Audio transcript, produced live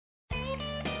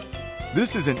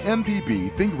This is an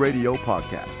MPB Think Radio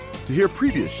podcast. To hear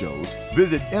previous shows,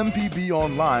 visit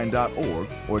mpbonline.org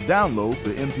or download the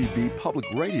MPB Public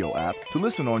Radio app to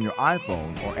listen on your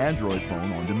iPhone or Android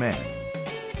phone on demand.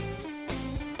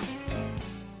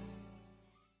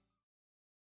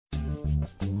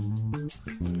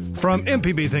 From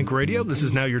MPB Think Radio, this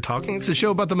is Now You're Talking. It's a show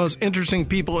about the most interesting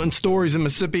people and stories in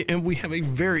Mississippi, and we have a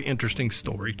very interesting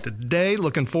story today.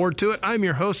 Looking forward to it. I'm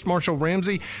your host, Marshall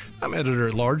Ramsey. I'm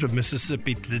editor-at-large of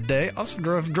Mississippi Today. Also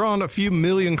have drawn a few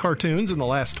million cartoons in the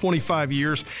last 25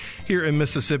 years here in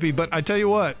Mississippi. But I tell you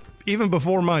what, even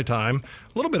before my time,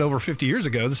 a little bit over 50 years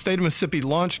ago, the state of Mississippi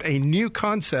launched a new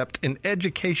concept in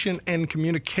education and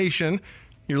communication.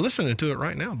 You're listening to it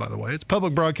right now, by the way. It's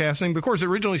public broadcasting. Of course, it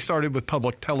originally started with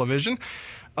public television.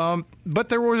 But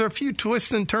there were a few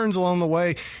twists and turns along the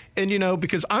way. And, you know,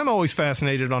 because I'm always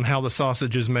fascinated on how the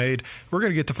sausage is made, we're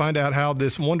going to get to find out how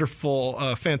this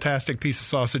wonderful, fantastic piece of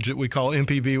sausage that we call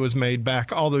MPB was made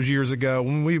back all those years ago.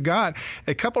 When we've got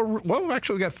a couple, well,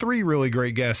 actually, we've got three really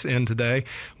great guests in today.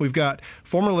 We've got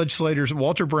former legislators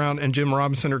Walter Brown and Jim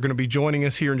Robinson are going to be joining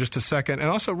us here in just a second. And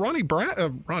also Ronnie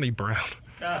Brown.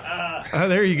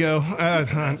 There you go.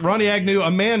 Ronnie Agnew, a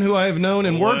man who I have known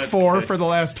and worked for the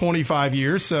last 25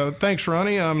 years. So thanks,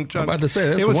 Ronnie. I'm about to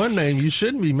say, that's one name you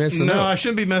shouldn't be messing up. No, I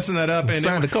shouldn't be messing that up.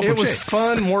 And it was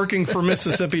fun working for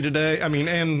Mississippi Today. I mean,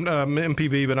 and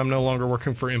MPB, but I'm no longer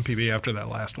working for MPB after that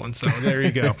last one. So there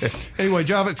you go. Anyway,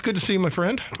 Java, it's good to see you, my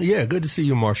friend. Yeah, good to see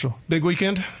you, Marshall. Big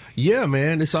weekend? Yeah,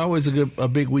 man. It's always a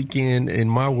big weekend in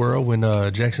my world when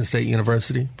Jackson State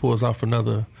University pulls off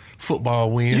another football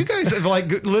win. You guys have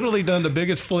literally done the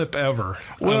biggest flip ever.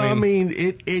 Well, I mean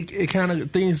it kind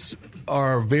of, things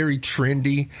are very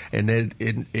trendy, and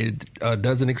it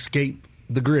doesn't escape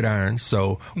the gridiron,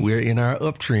 so we're in our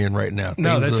uptrend right now.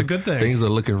 That's a good thing. Things are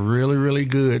looking really, really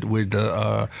good with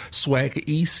the SWAC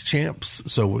East champs.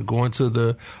 So we're going to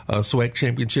the SWAC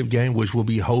championship game, which will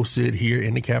be hosted here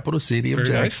in the capital city of Very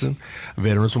Jackson, nice.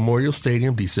 Veterans Memorial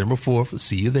Stadium, December 4th.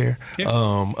 See you there. Yeah.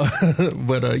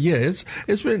 Yeah, it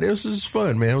was just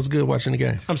fun, man. It was good watching the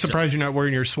game. I'm surprised you're not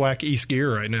wearing your SWAC East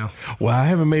gear right now. Well, I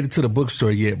haven't made it to the bookstore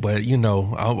yet, but you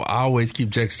know, I always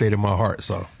keep Jackson State in my heart.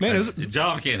 So, man,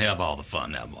 John can't have all the fun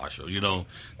now, Marshall. You know,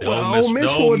 the Ole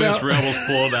Ole Miss Rebels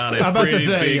pulled out a pretty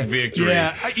big victory.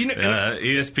 Yeah,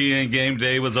 ESPN Game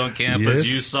Day was on campus. Yes,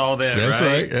 you saw that,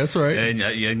 right? That's right.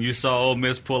 And you saw Ole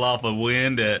Miss pull off a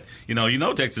win that, you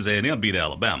know Texas A&M beat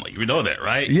Alabama. You know that,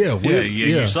 right? Yeah.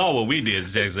 You saw what we did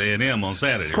to Texas A&M on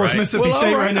Saturday, Of course, right? Mississippi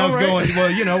State right now is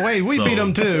going, we beat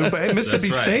them too. But Mississippi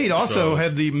right. State also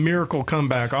had the miracle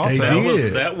comeback also.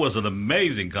 That was an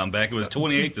amazing comeback. It was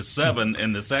 28-7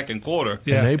 in the second quarter.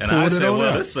 Yeah. And I said,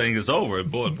 well, this thing is over.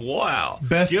 Boy, wow.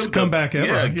 Best comeback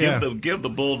ever. Give the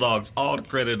Bulldogs all the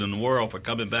credit in the world for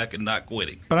coming back and not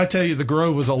quitting. But I tell you, the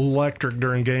Grove was electric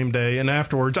during game day. And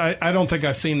afterwards, I don't think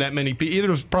I've seen that many people. There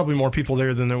was probably more people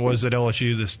there than there was at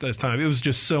LSU this time. It was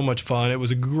just so much fun. It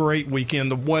was a great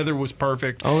weekend. The weather was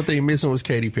perfect. Only thing missing was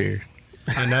Katy Perry.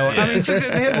 I know. I mean, so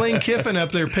they had Lane Kiffin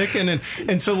up there picking,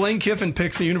 and so Lane Kiffin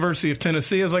picks the University of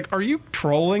Tennessee. I was like, are you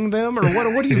trolling them, or what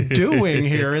are you doing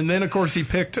here? And then, of course, he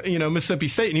picked, Mississippi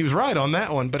State, and he was right on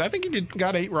that one. But I think he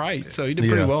got 8 right, so he did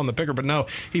pretty well in the picker. But no,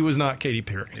 he was not Katy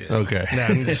Perry. Yeah. Okay. No,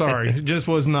 I'm sorry. It just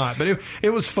was not. But it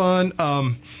was fun.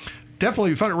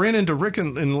 Definitely fun. I ran into Rick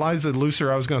and Liza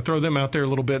Lucer. I was going to throw them out there a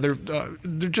little bit.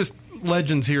 They're just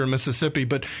legends here in Mississippi.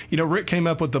 But, Rick came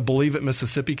up with the Believe It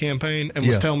Mississippi campaign and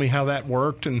was telling me how that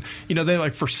worked. And, they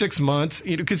for 6 months,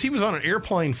 because he was on an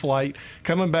airplane flight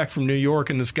coming back from New York,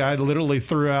 and this guy literally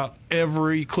threw out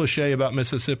every cliche about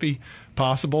Mississippi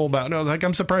possible about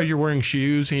I'm surprised you're wearing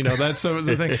shoes, that's sort of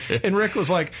the thing. And Rick was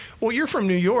like, well, you're from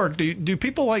New York, do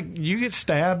people you get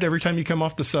stabbed every time you come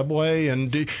off the subway,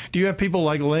 and do you have people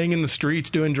laying in the streets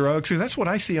doing drugs? Because that's what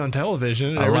I see on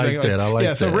television and I everything. like that. I like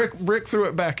that. So Rick threw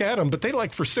it back at him, but they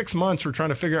for 6 months were trying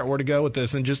to figure out where to go with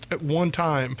this, and just at one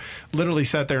time literally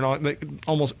sat there and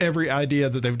almost every idea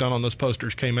that they've done on those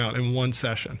posters came out in one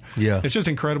session. Yeah, it's just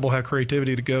incredible how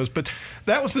creativity it goes. But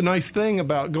that was the nice thing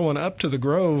about going up to the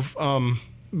Grove,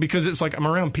 because it's I'm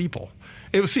around people.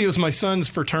 It was my son's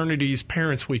fraternity's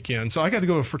parents' weekend, so I got to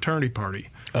go to a fraternity party.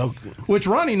 Oh. Which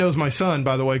Ronnie knows my son,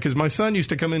 by the way, because my son used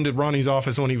to come into Ronnie's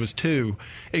office when he was 2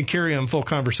 and carry on full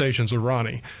conversations with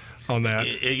Ronnie on that.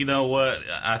 You know what?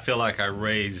 I feel like I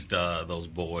raised those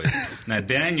boys. Now,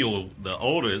 Daniel, the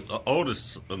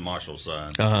oldest Marshall's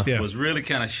son, was really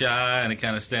kind of shy and he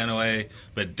kind of stand away.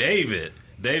 But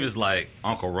David's like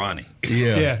Uncle Ronnie.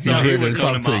 Yeah. So he would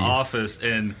come to my office,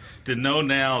 and to know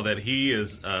now that he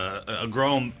is a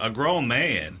grown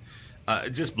man,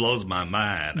 it just blows my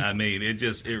mind. I mean,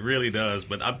 it really does.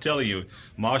 But I'm telling you,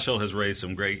 Marshall has raised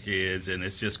some great kids, and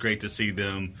it's just great to see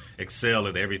them excel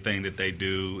at everything that they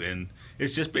do. And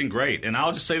it's just been great. And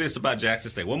I'll just say this about Jackson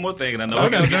State. One more thing, and I know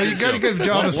you got to give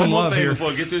Java some love here before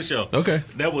we get to the show. Okay,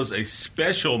 that was a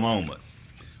special moment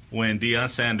when Deion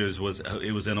Sanders was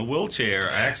in a wheelchair,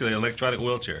 actually an electronic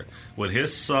wheelchair, when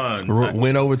his son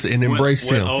went over to and embraced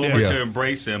him. Went over to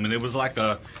embrace him, and it was like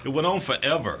it went on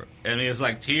forever. And it was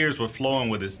like tears were flowing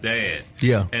with his dad.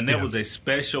 Yeah. And that was a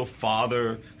special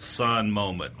father-son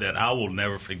moment that I will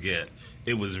never forget.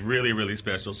 It was really, really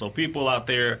special. So people out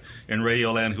there in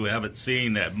Radio Land who haven't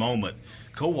seen that moment,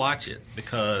 go watch it,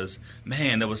 because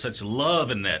man, there was such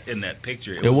love in that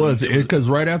picture. It was because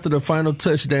right after the final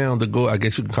touchdown, I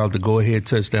guess you can call it the go-ahead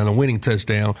touchdown, a winning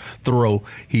touchdown throw,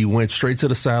 he went straight to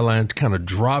the sideline, kind of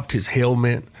dropped his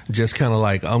helmet, just kind of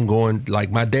like, I'm going,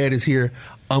 like my dad is here,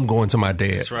 I'm going to my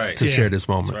dad to share this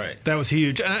moment. That's right. That was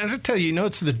huge. And I tell you,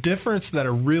 it's the difference that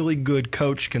a really good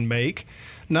coach can make.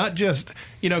 Not just,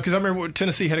 because I remember when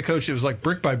Tennessee had a coach that was like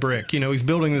brick by brick. He's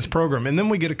building this program. And then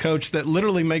we get a coach that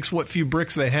literally makes what few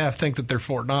bricks they have think that they're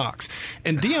Fort Knox.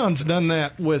 And Deion's done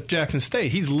that with Jackson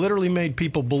State. He's literally made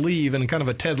people believe in kind of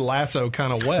a Ted Lasso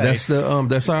kind of way. That's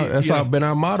been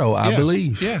our motto, I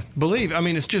believe. Yeah, believe. I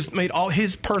mean, it's just made all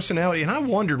his personality. And I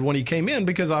wondered when he came in,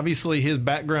 because obviously his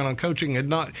background on coaching he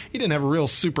didn't have a real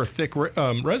super thick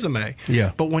resume.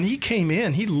 Yeah. But when he came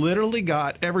in, he literally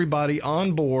got everybody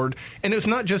on board. And it's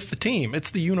not just the team, it's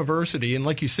the university. And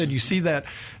like you said, you see that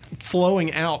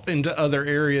flowing out into other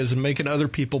areas and making other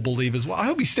people believe as well. I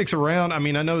hope he sticks around. I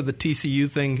mean, I know the TCU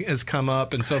thing has come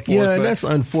up and so forth. Yeah, and that's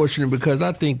unfortunate, because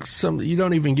I think you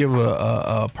don't even give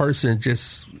a person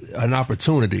just an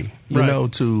opportunity,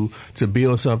 to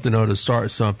build something or to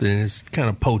start something. It's kind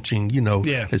of poaching,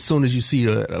 as soon as you see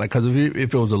because if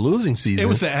it was a losing season. It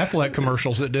was the Aflac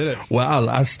commercials that did it. Well,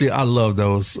 I love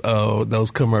those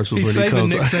commercials. He's saving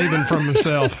Nick Saban from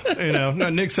himself. No,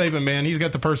 Nick Saban, man, he's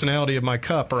got the personality of my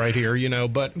cup right here,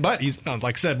 but he's, like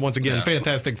I said, once again,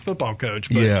 fantastic football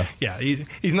coach. But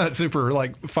he's not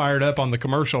super fired up on the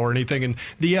commercial or anything. And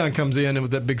Deion comes in and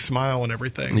with that big smile and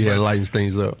everything. Yeah, lightens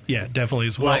things up. Yeah, definitely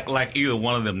as well. Like either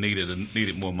one of them needed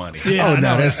more money. Yeah,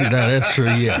 that's true.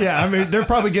 Yeah, yeah. I mean, they're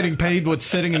probably getting paid what's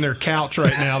sitting in their couch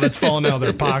right now. That's falling out of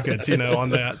their pockets,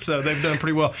 on that. So they've done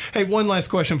pretty well. Hey, one last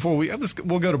question before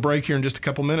we'll go to break here in just a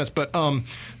couple minutes. But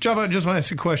Java, I just want to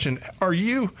ask you a question. Are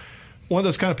you one of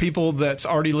those kind of people that's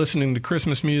already listening to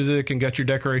Christmas music and got your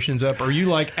decorations up? Are you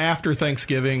like after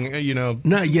Thanksgiving,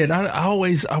 Not yet.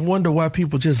 I wonder why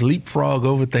people just leapfrog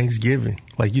over Thanksgiving.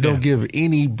 Like, you don't give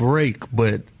any break,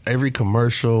 but every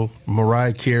commercial,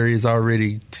 Mariah Carey has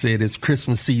already said it's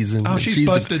Christmas season. Oh, she's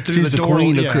busted through the door. She's the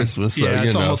queen of Christmas. So,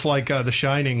 it's almost like The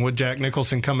Shining with Jack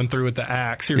Nicholson coming through with the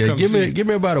axe. Give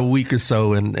me about a week or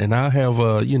so, and I'll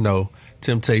have,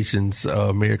 Temptations,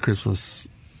 Merry Christmas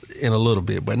in a little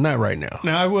bit, but not right now.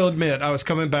 Now, I will admit, I was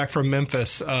coming back from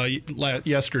Memphis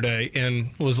yesterday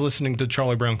and was listening to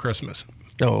Charlie Brown Christmas.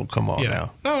 Oh, come on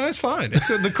now. No, that's fine. It's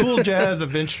the cool jazz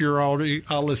adventure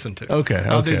I'll listen to. Okay.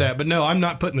 I'll do that. But no, I'm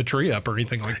not putting the tree up or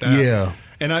anything like that. Yeah.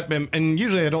 And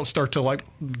usually I don't start till like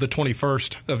the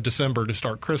 21st of December to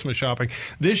start Christmas shopping.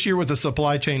 This year with the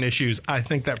supply chain issues, I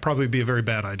think that probably be a very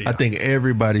bad idea. I think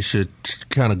everybody should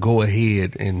kind of go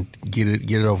ahead and get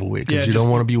it over with, because you don't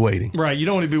want to be waiting. Right, you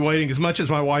don't want to be waiting. As much as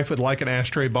my wife would like an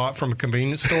ashtray bought from a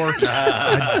convenience store,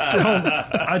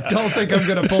 I don't think I'm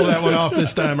going to pull that one off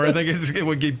this time, or I think it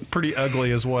would get pretty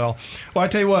ugly as well. Well, I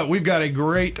tell you what, we've got a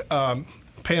great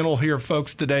panel here,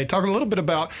 folks, today, talking a little bit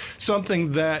about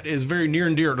something that is very near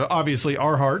and dear to obviously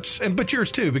our hearts, but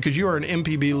yours too, because you are an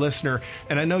MPB listener,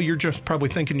 and I know you're just probably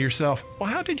thinking to yourself, well,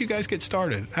 how did you guys get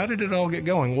started? How did it all get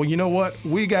going? Well, you know what?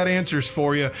 We got answers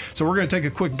for you. So we're going to take a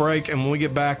quick break, and when we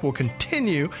get back, we'll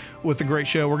continue with the great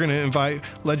show. We're going to invite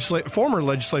former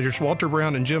legislators Walter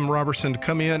Brown and Jim Robertson to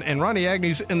come in, and Ronnie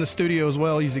Agnew's in the studio as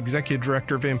well. He's the executive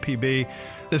director of MPB.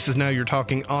 This is Now You're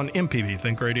Talking on MPB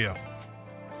Think Radio.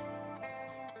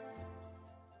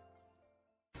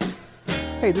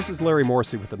 Hey, this is Larry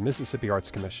Morrissey with the Mississippi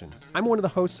Arts Commission. I'm one of the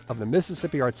hosts of the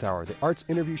Mississippi Arts Hour, the arts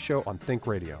interview show on Think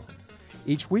Radio.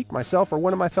 Each week, myself or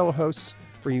one of my fellow hosts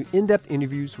bring you in-depth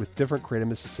interviews with different creative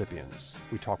Mississippians.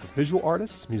 We talk with visual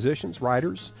artists, musicians,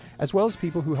 writers, as well as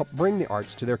people who help bring the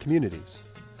arts to their communities.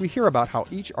 We hear about how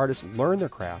each artist learned their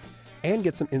craft and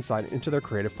get some insight into their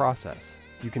creative process.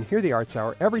 You can hear the Arts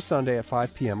Hour every Sunday at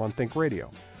 5 p.m. on Think Radio,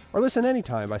 or listen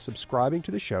anytime by subscribing to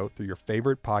the show through your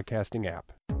favorite podcasting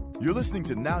app. You're listening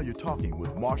to Now You're Talking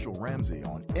with Marshall Ramsey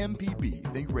on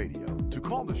MPB Think Radio. To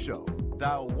call the show,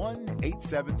 dial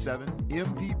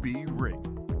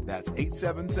 1-877-MPB-RING. That's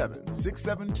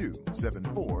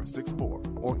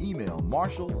 877-672-7464 or email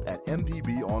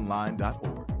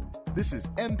marshall@mpbonline.org. This is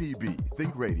MPB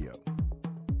Think Radio.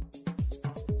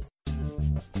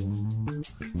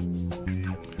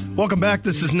 Welcome back.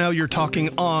 This is Now You're Talking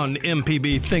on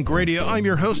MPB Think Radio. I'm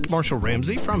your host, Marshall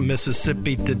Ramsey from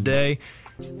Mississippi Today.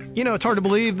 You know, it's hard to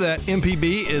believe that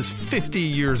MPB is 50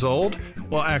 years old.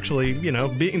 Well, actually,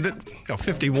 being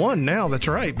 51 now, that's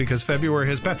right, because February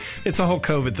has passed. It's a whole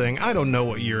COVID thing. I don't know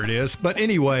what year it is. But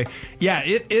anyway, yeah,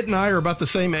 it and I are about the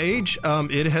same age.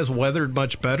 It has weathered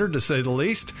much better, to say the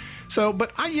least. So,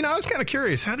 but I was kind of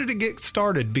curious, how did it get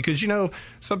started? Because,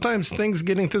 sometimes things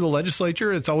getting through the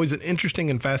legislature, it's always an interesting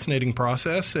and fascinating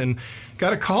process. And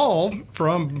got a call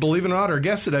from, believe it or not, our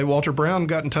guest today, Walter Brown,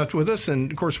 got in touch with us.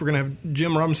 And, of course, we're going to have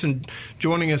Jim Robinson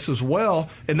joining us as well.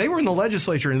 And they were in the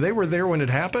legislature, and they were there when it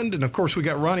happened. And, of course, we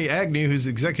got Ronnie Agnew, who's the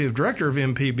executive director of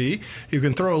MPB, who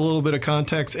can throw a little bit of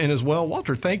context in as well.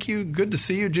 Walter, thank you. Good to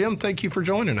see you. Jim, thank you for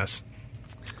joining us.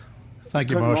 Thank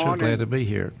you, Marshall. Glad to be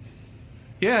here.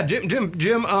 Yeah,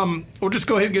 Jim. We'll just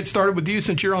go ahead and get started with you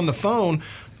since you're on the phone.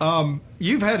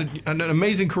 You've had an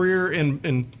amazing career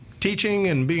in teaching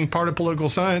and being part of political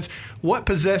science. What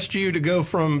possessed you to go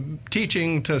from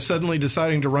teaching to suddenly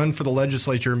deciding to run for the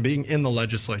legislature and being in the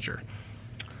legislature?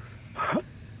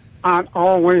 I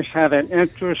always had an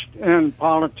interest in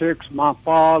politics. My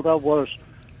father was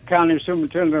county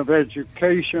superintendent of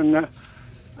education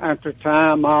at the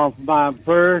time of my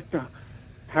birth.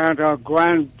 Had a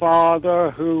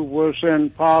grandfather who was in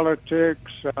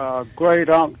politics, great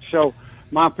uncle. So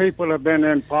my people have been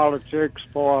in politics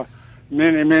for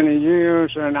many, many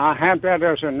years, and I had that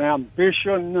as an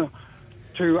ambition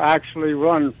to actually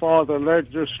run for the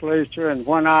legislature. And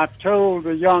when I told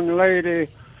the young lady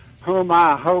whom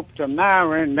I hoped to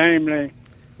marry, namely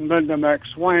Linda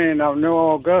McSwain of New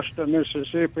Augusta,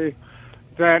 Mississippi,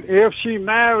 that if she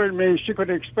married me, she could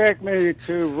expect me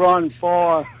to run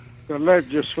for the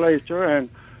legislature, and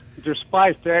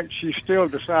despite that, she still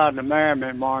decided to marry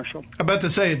me, Marshall. I'm about to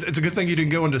say, it's a good thing you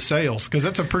didn't go into sales, because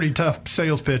that's a pretty tough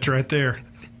sales pitch right there.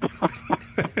 I'm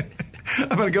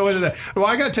going to go into that. Well,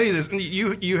 I got to tell you this.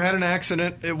 You had an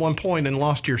accident at one point and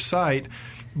lost your sight,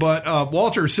 but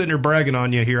Walter's sitting here bragging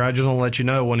on you here. I just want to let you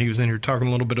know when he was in here talking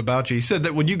a little bit about you. He said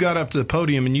that when you got up to the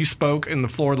podium and you spoke in the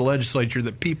floor of the legislature,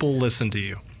 that people listened to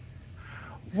you.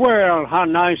 Well, how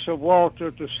nice of Walter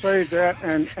to say that,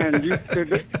 and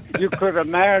you could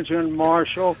imagine,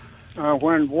 Marshall,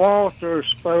 when Walter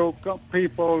spoke,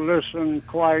 people listened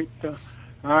quite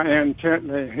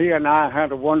intently. He and I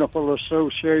had a wonderful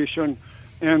association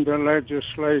in the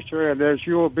legislature, and as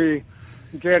you'll be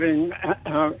getting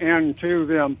into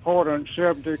the important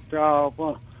subject of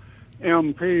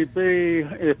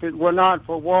MPB, if it were not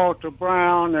for Walter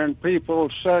Brown and people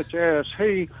such as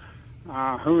he,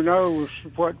 who knows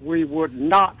what we would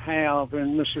not have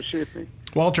in Mississippi.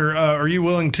 Walter, are you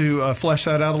willing to flesh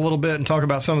that out a little bit and talk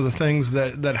about some of the things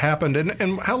that happened?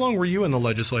 And how long were you in the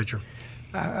legislature?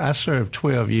 I served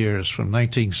 12 years from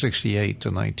 1968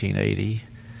 to 1980,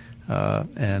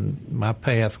 and my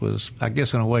path was, I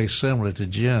guess, in a way similar to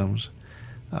Jim's.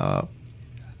 I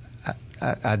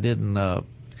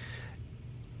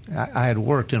had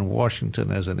worked in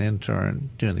Washington as an intern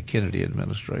during the Kennedy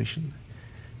administration.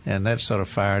 And that sort of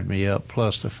fired me up,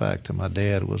 plus the fact that my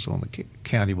dad was on the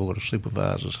County Board of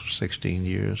Supervisors for 16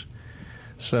 years.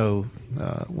 So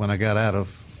when I got out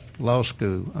of law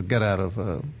school,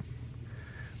 after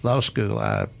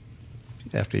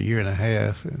a year and a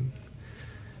half and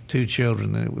 2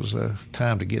 children, it was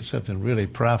time to get something really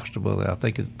profitable. I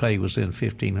think the pay was in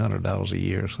 $1,500 a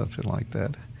year or something like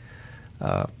that.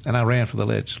 And I ran for the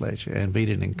legislature and beat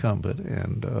an incumbent,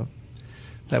 and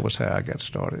that was how I got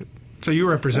started. So you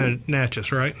represented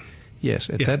Natchez, right? Yes.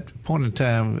 At that point in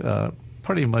time,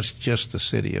 pretty much just the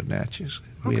city of Natchez.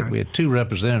 Okay. We had 2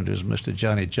 representatives, Mr.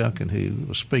 Johnny Junkin, who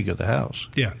was Speaker of the House,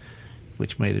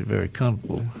 which made it very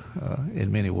comfortable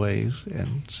in many ways,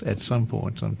 and at some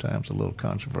point sometimes a little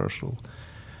controversial,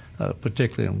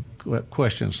 particularly on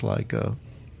questions like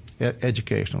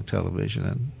educational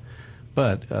television.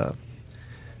 But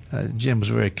Jim was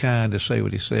very kind to say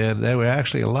what he said. There were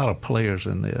actually a lot of players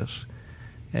in this.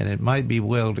 And it might be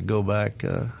well to go back.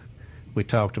 We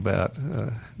talked about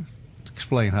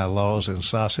explain how laws and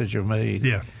sausage are made.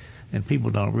 Yeah. And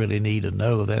people don't really need to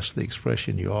know. That's the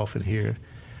expression you often hear.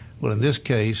 Well, in this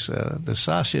case, the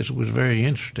sausage was very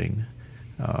interesting.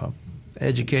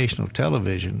 Educational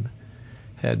television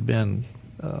had been,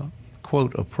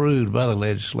 quote, approved by the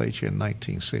legislature in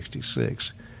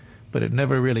 1966, but it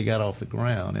never really got off the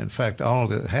ground. In fact, all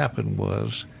that happened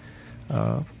was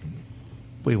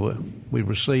we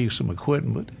received some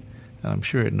equipment I'm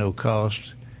sure at no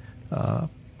cost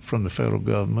from the federal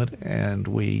government, and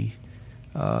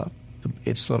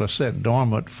it sort of sat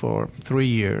dormant for 3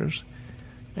 years.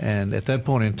 And at that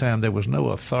point in time, there was no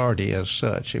authority as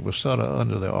such. It was sort of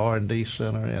under the R&D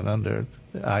Center and under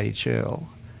the IHL.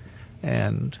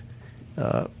 And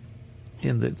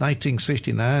in the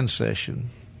 1969 session,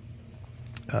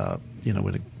 when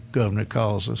the governor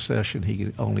calls a session, he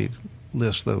can only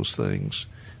list those things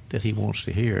that he wants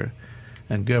to hear.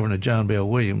 And Governor John Bell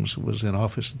Williams was in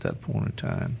office at that point in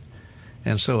time.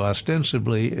 And so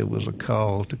ostensibly it was a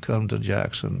call to come to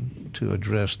Jackson to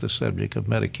address the subject of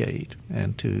Medicaid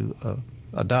and to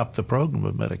adopt the program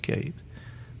of Medicaid.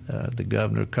 The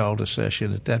governor called a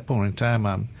session. At that point in time,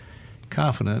 I'm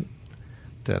confident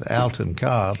that Alton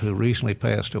Cobb, who recently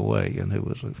passed away and who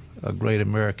was a great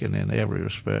American in every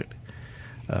respect,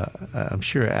 I'm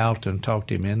sure Alton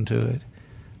talked him into it.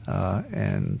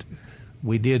 And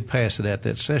we did pass it at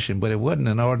that session, but it wasn't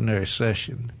an ordinary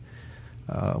session.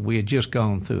 We had just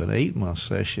gone through an 8-month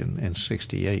session in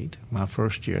 '68, my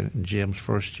first year, and Jim's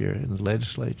first year in the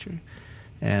legislature.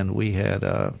 And we had,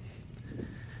 at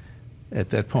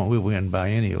that point, we were in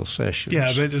biennial sessions.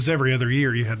 Yeah, but it was every other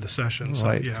year you had the session. So,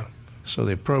 right. Yeah. So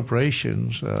the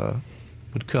appropriations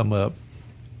would come up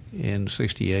in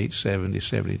 68, 70,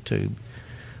 72.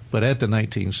 But at the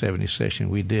 1970 session,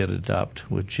 we did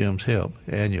adopt, with Jim's help,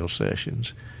 annual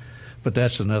sessions. But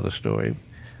that's another story.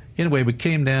 Anyway, we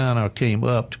came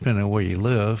up, depending on where you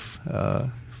live,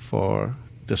 for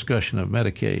discussion of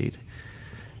Medicaid.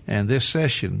 And this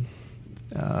session,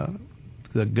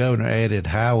 the governor added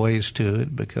highways to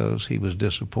it because he was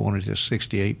disappointed the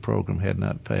 68 program had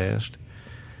not passed.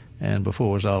 And before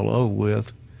it was all over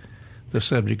with, the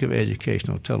subject of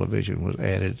educational television was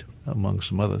added among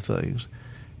some other things.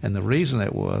 And the reason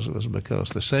that was because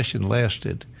the session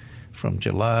lasted from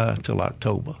July till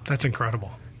October. That's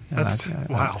incredible.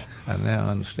 Wow. I now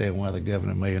understand why the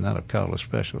governor may not have called a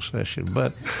special session,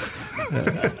 but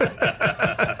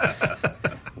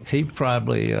he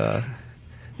probably,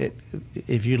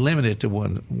 if you limit it to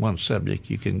one subject,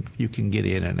 you can get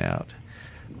in and out.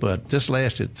 But this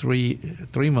lasted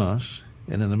three months,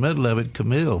 and in the middle of it,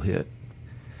 Camille hit.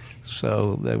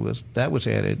 So that was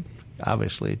added,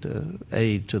 obviously, to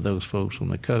aid to those folks on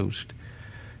the coast.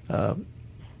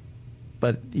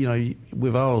 But,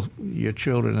 we've all, your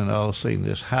children and all, seen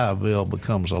this, how a bill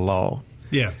becomes a law.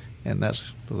 Yeah. And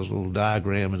that's those little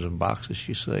diagrams and boxes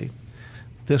you see.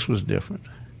 This was different.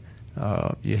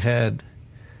 You had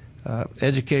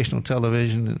educational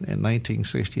television in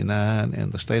 1969 in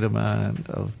the state of mind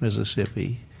of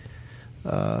Mississippi.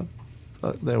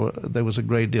 There was a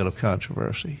great deal of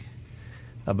controversy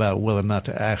about whether or not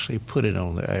to actually put it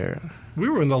on the air. We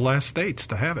were in the last states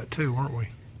to have it, too, weren't we?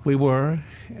 We were,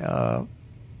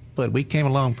 but we came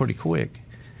along pretty quick.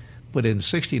 But in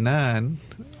 '69,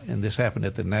 and this happened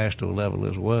at the national level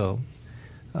as well,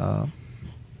 the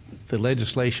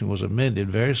legislation was amended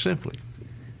very simply.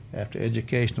 After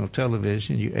educational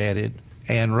television, you added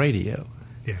and radio.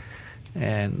 Yeah.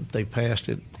 And they passed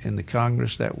it in the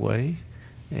Congress that way,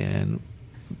 and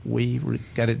we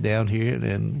got it down here,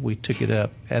 and we took it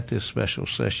up at this special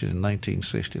session in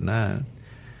 1969.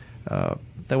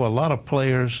 There were a lot of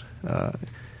players,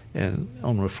 and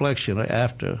on reflection,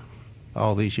 after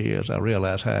all these years, I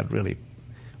realized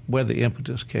where the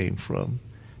impetus came from.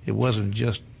 It wasn't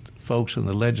just folks in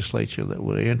the legislature that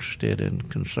were interested and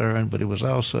concerned, but it was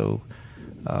also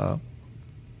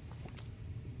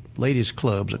ladies'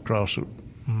 clubs across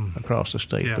the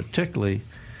state, yeah. Particularly,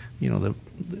 the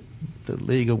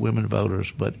League of Women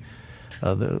Voters, but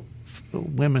the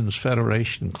Women's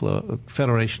Federation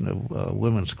of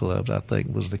Women's Clubs, I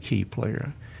think, was the key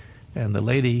player. And the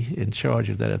lady in charge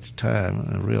of that at the time,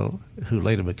 who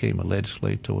later became a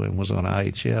legislator and was on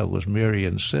IHL, was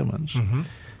Marion Simmons. Mm-hmm.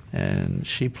 And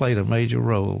she played a major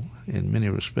role in many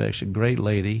respects, a great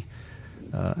lady,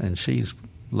 and she's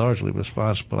largely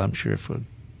responsible, I'm sure, for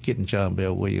getting John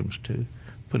Bell Williams to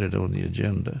put it on the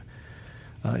agenda.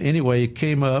 Anyway, it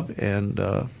came up, and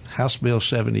House Bill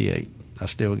 78, I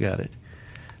still got it.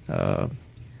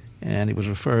 And it was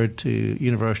referred to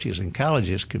Universities and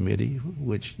Colleges Committee,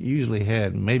 which usually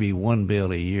had maybe one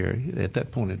bill a year. At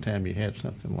that point in time, you had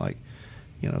something like,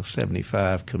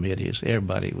 75 committees.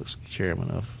 Everybody was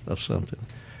chairman of something.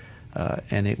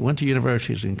 And it went to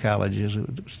Universities and Colleges.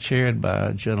 It was chaired by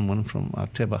a gentleman from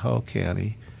Oktibbeha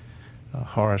County,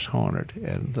 Horace Hornet.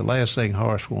 And the last thing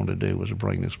Horace wanted to do was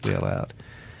bring this bill out.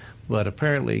 But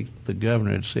apparently the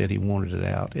governor had said he wanted it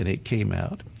out, and it came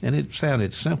out. And it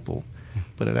sounded simple,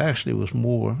 but it actually was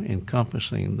more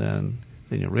encompassing than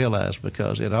you realize,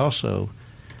 because it also,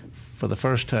 for the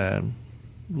first time,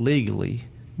 legally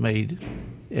made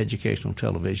educational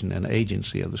television an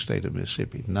agency of the state of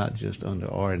Mississippi, not just under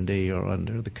R&D or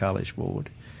under the College Board.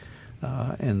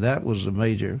 And that was a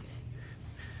major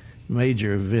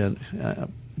event.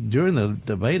 During the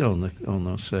debate on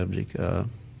the subject,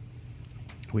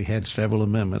 we had several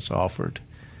amendments offered.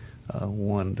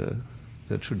 One,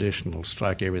 the traditional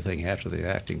strike everything after the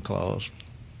acting clause,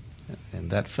 and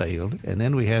that failed. And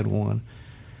then we had one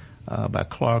by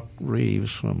Clark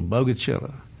Reeves from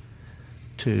Bogachilla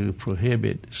to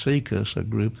prohibit SECUS, a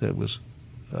group that was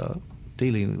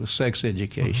dealing with sex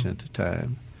education at the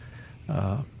time,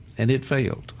 and it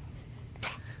failed.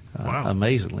 Wow.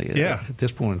 Amazingly. Yeah. At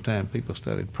this point in time, people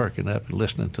started perking up and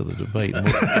listening to the debate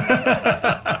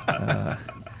more.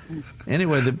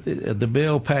 Anyway, the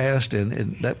bill passed,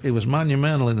 and it was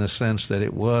monumental in the sense that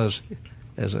it was,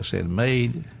 as I said,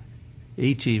 made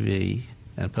ETV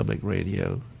and public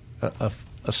radio a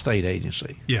state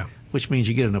agency. Yeah. Which means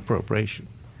you get an appropriation.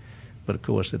 But of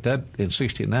course, in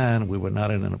 '69, we were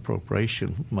not in an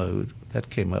appropriation mode. That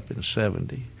came up in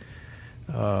 '70,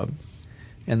 and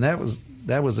that was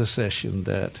a session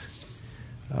that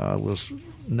was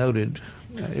noted.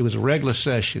 It was a regular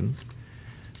session,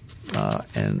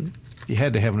 and you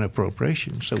had to have an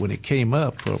appropriation. So when it came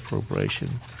up for appropriation,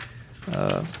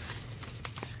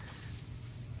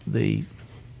 the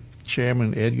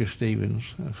chairman, Edgar Stevens,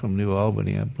 from New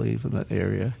Albany, I believe, from that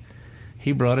area,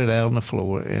 he brought it out on the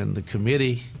floor, and the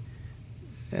committee,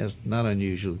 as not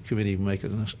unusual, the committee would make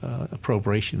an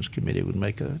appropriations committee would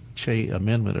make a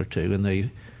amendment or two, and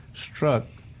they struck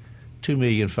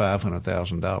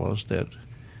 $2,500,000 that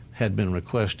had been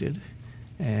requested,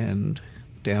 and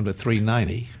down to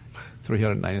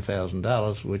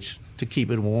 $390,000, which to keep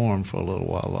it warm for a little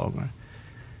while longer.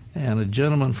 And a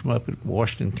gentleman from up at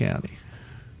Washington County,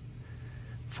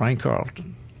 Frank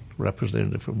Carlton,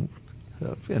 representative from,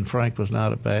 and Frank was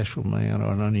not a bashful man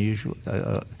or an unusual.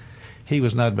 He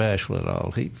was not bashful at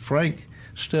all. Frank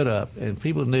stood up, and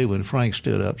people knew when Frank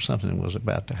stood up something was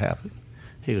about to happen.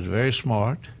 He was very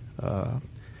smart,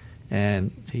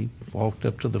 and he walked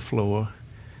up to the floor,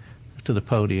 to the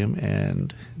podium,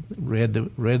 and read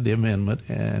the amendment,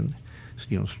 and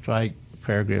strike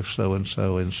paragraph so and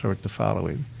so, insert the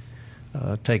following.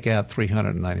 Take out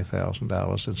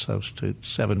 $390,000 and substitute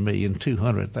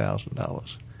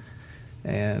 $7,200,000.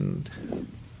 And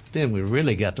then we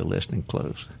really got to listening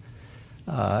close.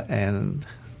 And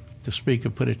the speaker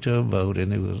put it to a vote,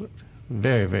 and it was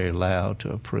very, very loud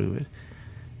to approve it.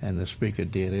 And the speaker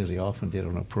did, as he often did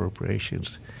on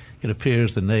appropriations. It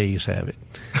appears the nays have it.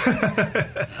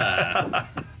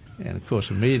 And, of course,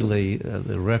 immediately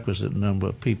the requisite number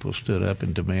of people stood up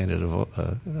and demanded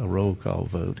a roll call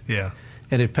vote. Yeah.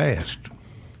 And it passed,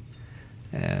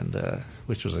 and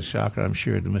which was a shocker, I'm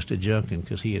sure, to Mr. Junkin,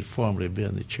 because he had formerly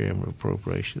been the chairman of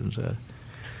appropriations.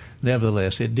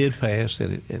 Nevertheless, it did pass,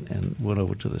 and it went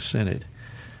over to the Senate.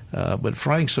 But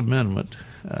Frank's amendment,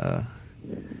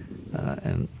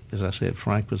 and as I said,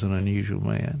 Frank was an unusual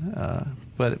man,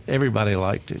 but everybody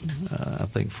liked it. I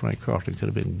think Frank Carlton could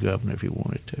have been governor if he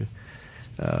wanted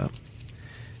to.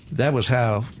 That was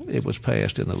how it was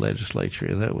passed in the legislature,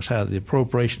 and that was how the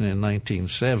appropriation in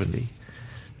 1970,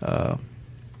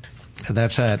 and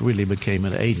that's how it really became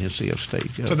an agency of state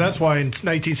government. So that's why in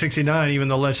 1969, even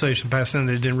though legislation passed in,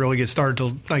 it didn't really get started until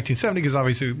 1970, because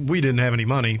obviously we didn't have any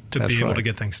money to be able to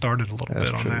get things started a little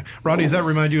bit on that. Ronnie, does that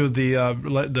remind you of the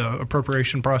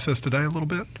appropriation process today a little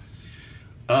bit?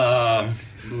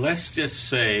 Let's just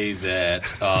say that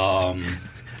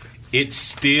it's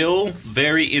still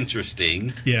very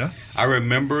interesting. Yeah. I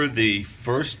remember the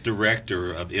first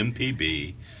director of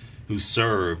MPB who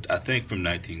served, I think, from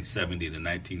 1970 to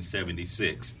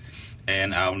 1976.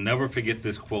 And I'll never forget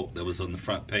this quote that was on the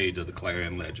front page of the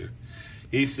Clarion Ledger.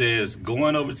 He says,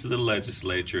 going over to the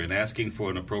legislature and asking for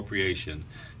an appropriation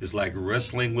is like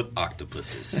wrestling with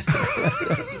octopuses.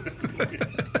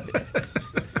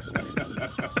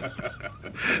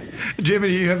 Jimmy,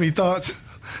 do you have any thoughts?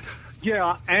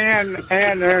 Yeah, and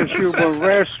as you were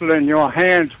wrestling, your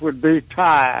hands would be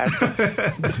tied.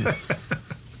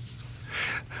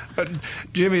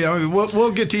 Jimmy, I mean,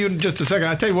 we'll get to you in just a second.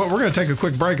 I tell you what, we're going to take a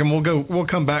quick break, and we'll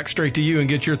come back straight to you and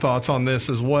get your thoughts on this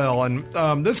as well. And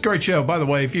this is a great show, by the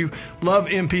way. If you love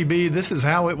MPB, this is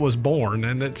how it was born,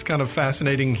 and it's kind of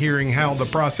fascinating hearing how the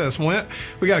process went.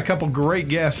 We got a couple great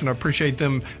guests, and I appreciate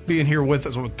them being here with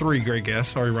us. With 3 great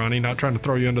guests. Sorry, Ronnie, not trying to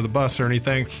throw you under the bus or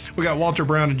anything. We got Walter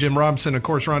Brown and Jim Robinson. Of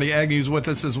course, Ronnie Agnew's with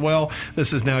us as well.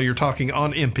 This is Now You're Talking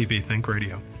on MPB Think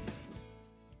Radio.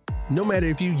 no matter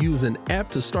if you use an app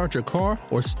to start your car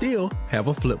or still have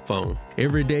a flip phone.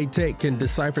 Everyday Tech can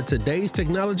decipher today's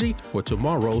technology for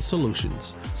tomorrow's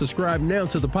solutions. Subscribe now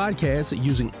to the podcast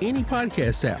using any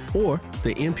podcast app or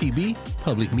the MPB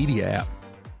Public Media app.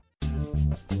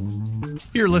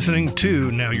 You're listening to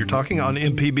Now You're Talking on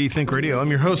MPB Think Radio. I'm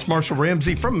your host, Marshall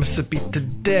Ramsey from Mississippi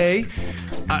Today.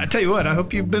 I tell you what, I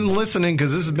hope you've been listening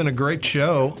because this has been a great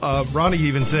show. Ronnie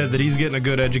even said that he's getting a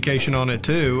good education on it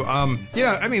too.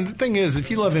 The thing is,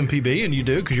 if you love MPB, and you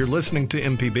do because you're listening to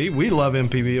MPB, we love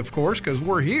MPB, of course, because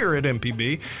we're here at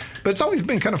MPB. But it's always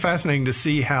been kind of fascinating to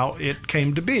see how it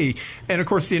came to be. And, of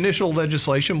course, the initial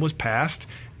legislation was passed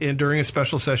during a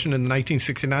special session in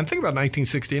 1969. Think about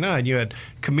 1969. You had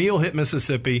Camille hit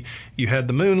Mississippi. You had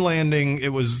the moon landing. It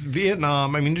was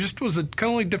Vietnam. I mean, it just was a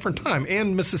totally different time.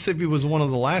 And Mississippi was one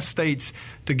of the last states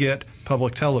to get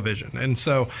public television. And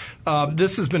so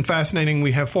this has been fascinating.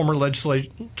 We have former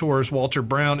legislators Walter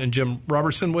Brown and Jim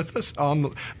Robertson with us.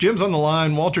 Jim's on the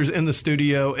line. Walter's in the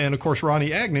studio. And, of course,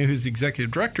 Ronnie Agnew, who's the executive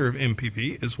director of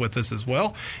MPB, is with us as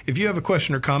well. If you have a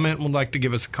question or comment and would like to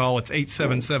give us a call, it's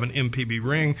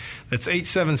 877-MPB-RING. That's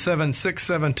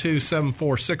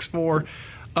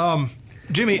 877-672-7464.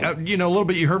 Jimmy, a little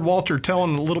bit, you heard Walter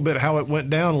telling a little bit how it went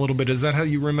down a little bit. Is that how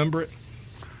you remember it?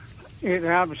 It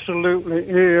absolutely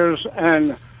is,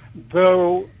 and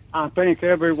though I think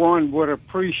everyone would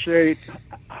appreciate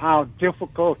how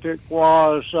difficult it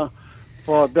was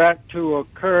for that to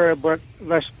occur, but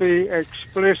let's be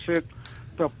explicit,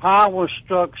 the power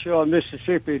structure of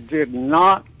Mississippi did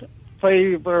not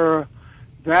favor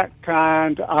that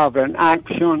kind of an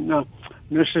action.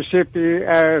 Mississippi,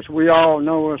 as we all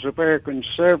know, is a very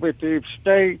conservative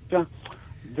state.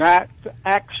 That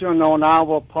action on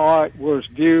our part was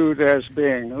viewed as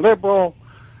being liberal,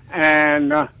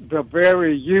 and the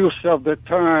very use of the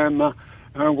term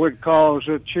would cause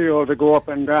a chill to go up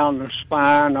and down the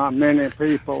spine of many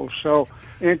people. So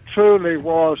it truly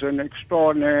was an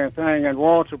extraordinary thing, and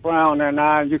Walter Brown and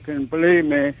I, you can believe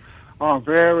me, are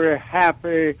very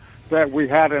happy that we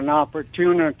had an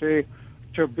opportunity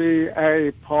to be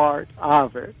a part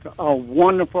of it. A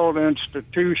wonderful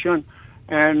institution,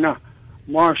 and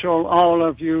Marshall, all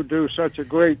of you do such a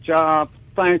great job.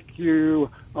 Thank you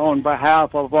on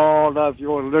behalf of all of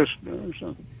your listeners.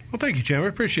 Well, thank you, Jim. I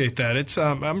appreciate that. It's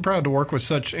I'm proud to work with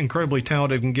such incredibly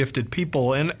talented and gifted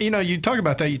people. And, you talk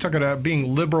about that. You talk about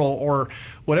being liberal or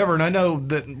whatever. And I know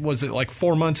that, was it like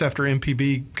 4 months after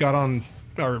MPB got on,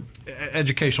 or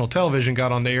educational television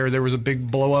got on the air, there was a big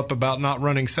blow up about not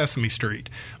running Sesame Street,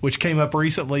 which came up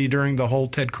recently during the whole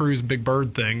Ted Cruz Big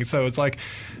Bird thing. So it's like,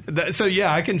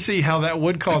 I can see how that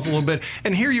would cause a little bit.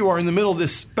 And here you are in the middle of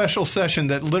this special session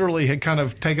that literally had kind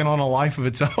of taken on a life of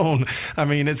its own. I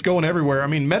mean, it's going everywhere. I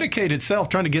mean, Medicaid itself,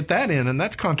 trying to get that in, and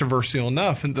that's controversial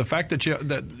enough. And the fact that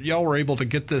y'all were able to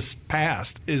get this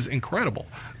passed is incredible,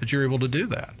 that you're able to do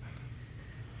that.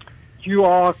 You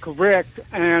are correct,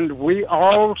 and we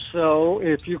also,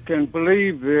 if you can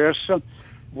believe this,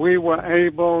 we were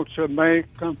able to make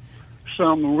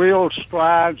some real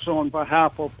strides on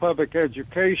behalf of public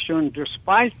education,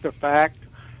 despite the fact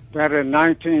that in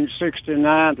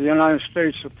 1969 the United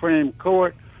States Supreme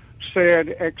Court said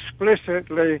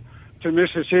explicitly to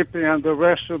Mississippi and the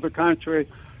rest of the country,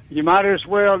 you might as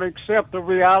well accept the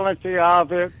reality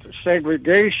of it.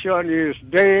 Segregation is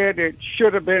dead. It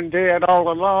should have been dead all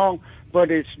along,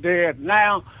 but it's dead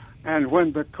now. And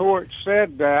when the court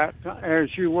said that,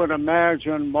 as you would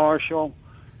imagine, Marshall,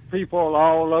 people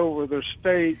all over the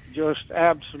state just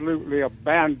absolutely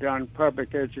abandoned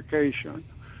public education.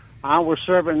 I was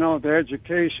serving on the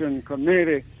Education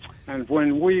Committee, and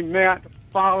when we met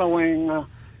following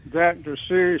that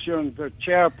decision, the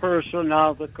chairperson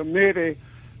of the committee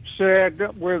said,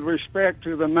 with respect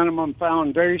to the Minimum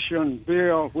Foundation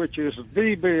Bill, which is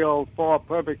the bill for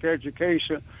public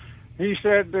education, he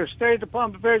said, the State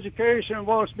Department of Education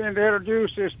wants me to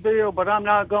introduce this bill, but I'm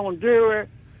not going to do it.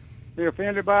 If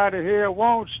anybody here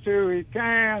wants to, he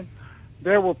can.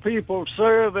 There were people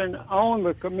serving on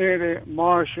the committee,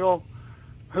 Marshall,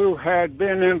 who had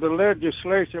been in the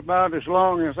legislature about as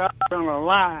long as I've been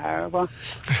alive.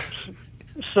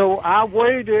 So I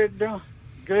waited,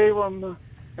 gave them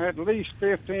at least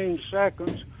 15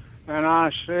 seconds, and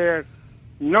I said,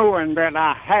 knowing that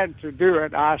I had to do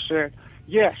it, I said,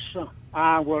 yes,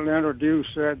 I will introduce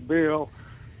that bill.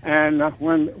 And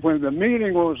when the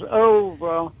meeting was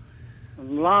over,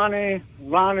 Lonnie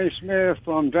Smith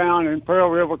from down in Pearl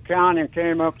River County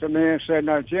came up to me and said,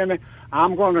 now, Jimmy,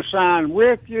 I'm going to sign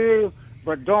with you,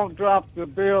 but don't drop the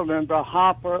bill in the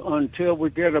hopper until we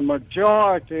get a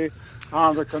majority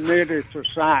on the committee to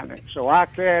sign it. So I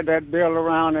carried that bill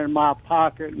around in my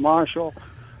pocket, Marshall,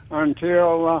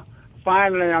 until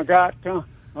finally I got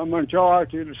a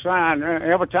majority to sign.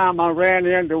 Every time I ran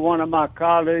into one of my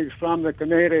colleagues from the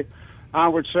committee, I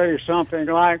would say something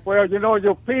like, well, you know,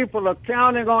 your people are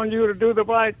counting on you to do the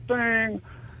right thing.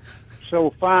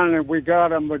 So finally we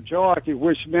got a majority,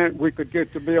 which meant we could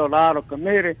get the bill out of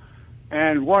committee.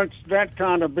 And once that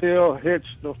kind of bill hits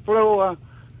the floor,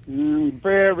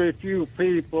 very few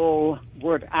people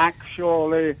would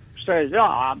actually say,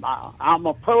 yeah, I'm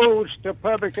opposed to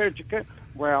public education.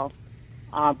 Well,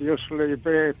 obviously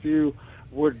very few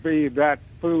would be that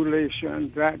foolish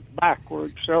and that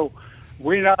backward. So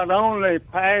we not only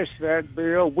passed that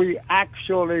bill, we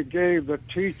actually gave the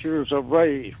teachers a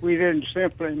raise. We didn't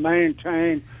simply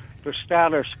maintain the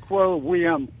status quo. We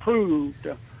improved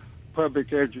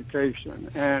public education.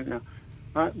 And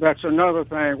that's another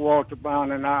thing Walter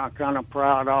Brown and I are kind of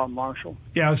proud of, Marshall.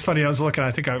 Yeah, it was funny. I was looking,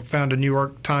 I think I found a New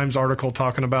York Times article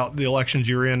talking about the elections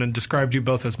you were in and described you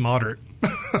both as moderate.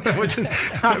 Which,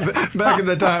 back in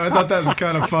the time, I thought that was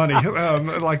kind of funny.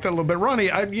 Like that a little bit. Ronnie,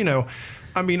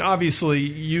 obviously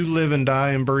you live and die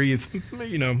and breathe,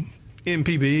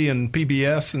 MPB and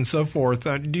PBS and so forth.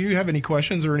 Do you have any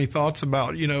questions or any thoughts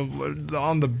about,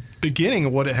 on the beginning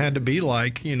of what it had to be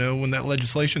like, when that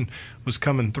legislation was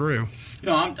coming through?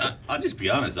 I'll just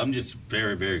be honest. I'm just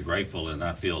very, very grateful, and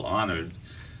I feel honored,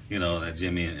 that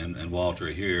Jimmy and Walter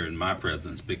are here in my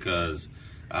presence, because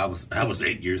I was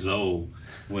 8 years old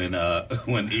when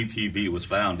ETV was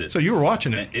founded. So you were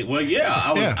watching it?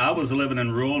 I was living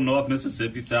in rural North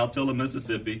Mississippi, South Tiller,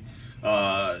 Mississippi.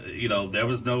 There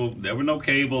were no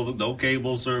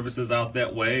cable services out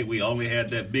that way. We only had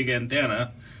that big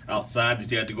antenna outside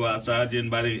that you had to go outside.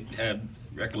 Anybody had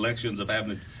recollections of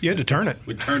having to? You had to turn it.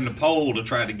 We turned the pole to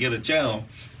try to get a channel.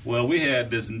 Well, we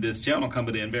had this channel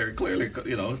coming in very clearly.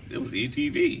 It was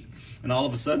ETV, and all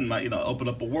of a sudden, opened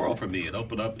up a world for me. It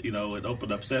opened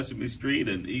up Sesame Street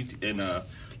and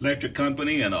Electric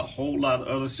Company and a whole lot of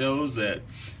other shows that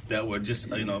were just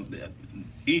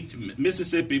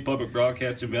Mississippi Public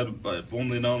Broadcasting,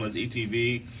 formerly known as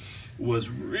ETV, was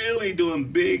really doing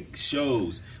big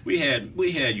shows. We had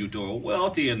Eudora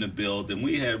Welty in the building.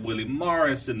 We had Willie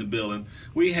Morris in the building.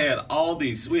 We had all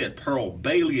these. We had Pearl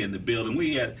Bailey in the building.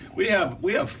 We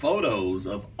have photos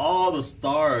of all the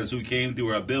stars who came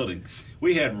through our building.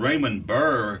 We had Raymond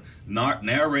Burr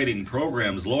narrating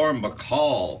programs. Lauren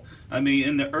Bacall.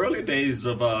 In the early days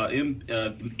of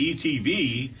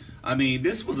ETV.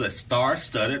 This was a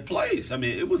star-studded place.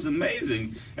 It was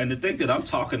amazing. And to think that I'm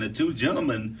talking to two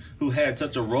gentlemen who had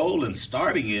such a role in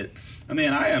starting it,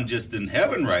 I am just in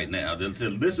heaven right now to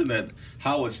listen at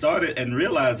how it started and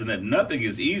realizing that nothing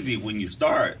is easy when you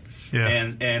start. Yeah.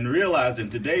 And realizing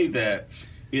today that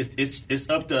it's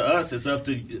up to us, it's up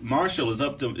to Marshall, it's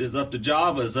up to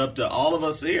Java, it's up to all of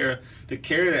us here to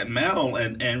carry that mantle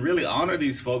and really honor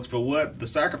these folks for what the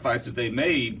sacrifices they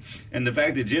made, and the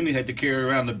fact that Jimmy had to carry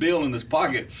around the bill in his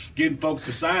pocket, getting folks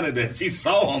to sign it as he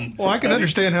saw them. Well, I can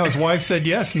understand how his wife said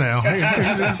yes now.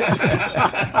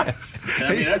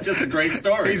 That's just a great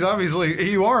story.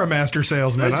 You are a master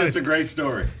salesman. That's just a great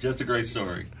story. Just a great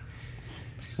story.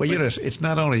 Well, it's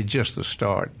not only just the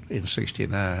start in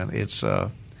 '69.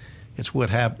 It's what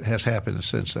has happened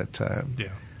since that time. Yeah.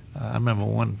 I remember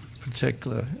one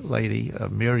particular lady,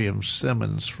 Miriam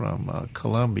Simmons from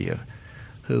Columbia,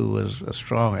 who was a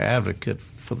strong advocate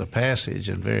for the passage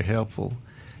and very helpful.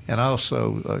 And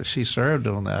also, she served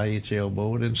on the IHL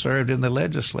board and served in the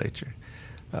legislature.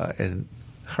 And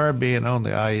her being on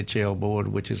the IHL board,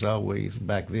 which has always,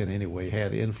 back then anyway,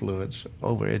 had influence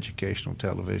over educational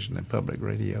television and public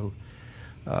radio,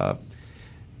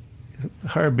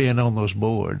 her being on those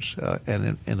boards,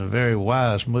 and in a very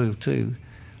wise move, too,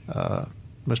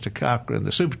 Mr. Cochran,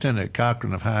 the Superintendent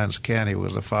Cochran of Hinds County,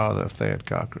 was the father of Thad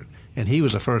Cochran, and he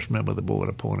was the first member of the board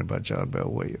appointed by John Bell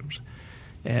Williams.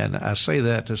 And I say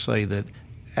that to say that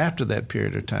after that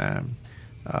period of time,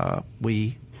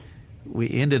 we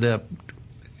ended up,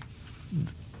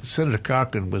 Senator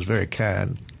Cochran was very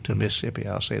kind to Mississippi,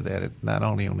 I'll say that, not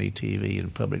only on ETV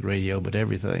and public radio, but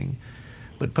everything.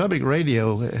 But public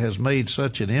radio has made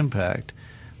such an impact.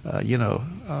 I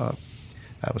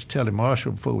was telling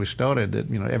Marshall before we started that,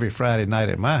 every Friday night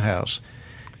at my house,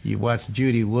 you watch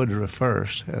Judy Woodruff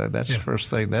first. That's the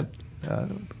first thing.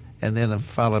 And then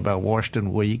followed by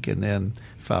Washington Week, and then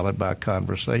followed by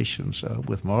Conversations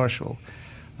with Marshall.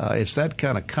 It's that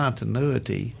kind of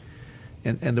continuity.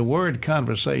 And the word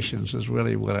conversations is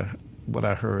really what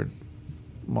I heard,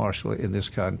 Marshall, in this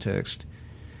context.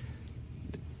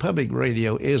 Public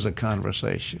radio is a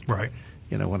conversation. Right.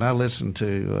 when I listened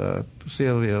to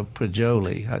Sylvia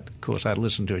Poggioli, of course, I'd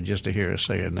listen to her just to hear her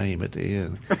say her name at the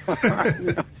end.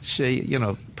 She,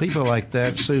 people like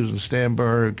that, Susan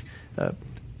Stamberg,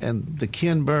 and the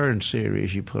Ken Burns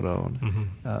series you put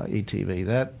on ETV,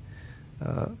 that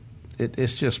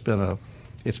it's just been a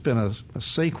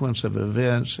sequence of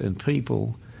events and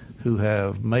people who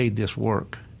have made this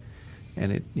work.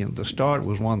 And the start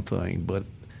was one thing, but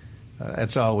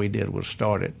that's all we did was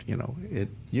start it.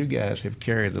 You guys have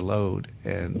carried the load,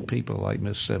 and people like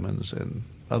Miss Simmons and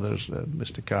others,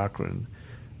 Mr. Cochran.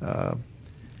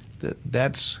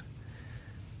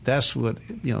 That's what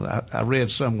I read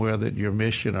somewhere that your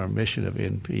mission, or mission of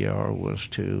NPR, was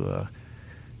to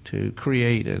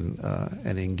create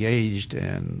an engaged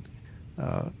and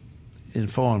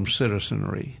informed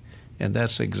citizenry, and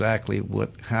that's exactly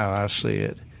how I see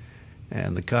it.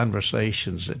 And the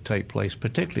conversations that take place,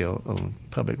 particularly on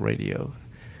public radio.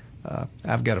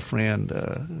 I've got a friend,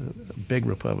 a big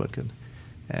Republican,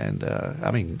 and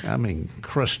I mean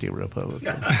crusty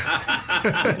Republican.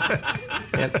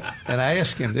 and I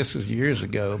asked him, this was years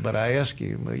ago, but I asked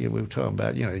him, we were talking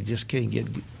about, you just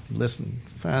can't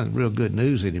find real good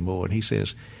news anymore. And he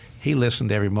says he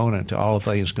listened every morning to All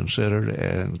Things Considered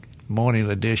and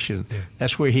Morning Edition. Yeah.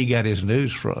 That's where he got his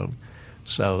news from.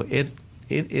 So it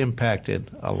impacted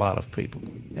a lot of people,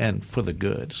 and for the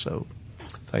good. So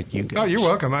thank you guys. Oh, you're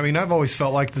welcome. I mean, I've always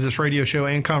felt like this radio show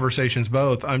and Conversations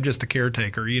both, I'm just a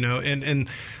caretaker, And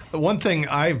one thing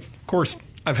I've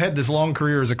had this long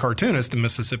career as a cartoonist in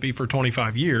Mississippi for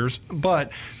 25 years,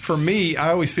 but for me,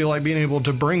 I always feel like being able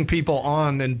to bring people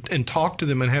on and talk to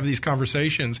them and have these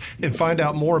conversations and find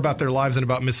out more about their lives and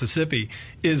about Mississippi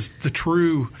is the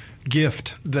true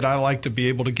gift that I like to be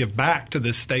able to give back to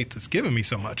this state that's given me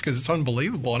so much, because it's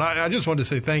unbelievable. And I just wanted to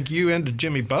say thank you and to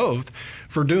Jimmy both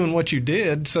for doing what you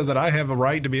did so that I have a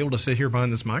right to be able to sit here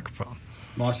behind this microphone.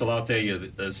 Marshall, I'll tell you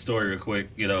the story real quick.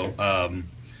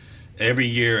 Every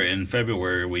year in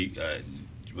February, we,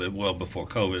 before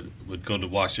COVID, would go to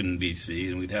Washington, D.C.,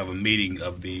 and we'd have a meeting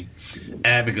of the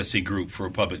advocacy group for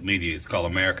public media. It's called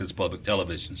America's Public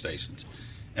Television Stations.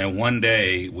 And one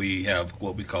day we have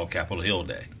what we call Capitol Hill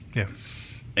Day. Yeah.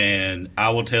 And I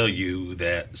will tell you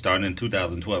that starting in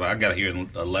 2012, I got here in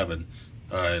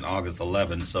August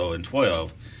 11, so in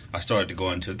 12, I started to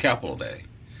go into Capitol Day.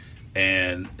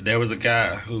 And there was a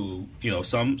guy who,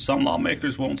 some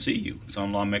lawmakers won't see you.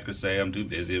 Some lawmakers say, I'm too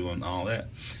busy and all that.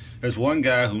 There's one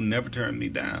guy who never turned me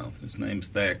down. His name's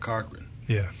Thad Cochran.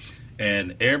 Yeah.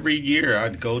 And every year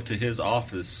I'd go to his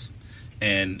office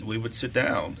and we would sit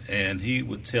down and he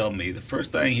would tell me, the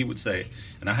first thing he would say,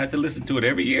 and I had to listen to it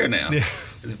every year now. Yeah.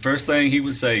 The first thing he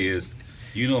would say is,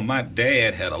 my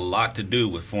dad had a lot to do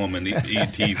with forming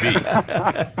ETV.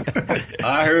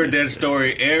 I heard that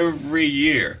story every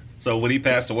year. So when he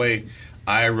passed away,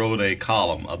 I wrote a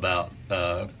column about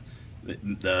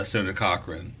Senator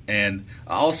Cochran. And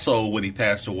also when he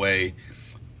passed away,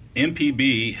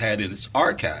 MPB had in its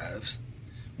archives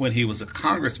when he was a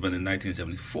congressman in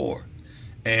 1974.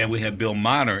 And we had Bill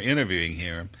Miner interviewing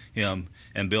him,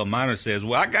 and Bill Miner says,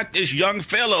 well, I got this young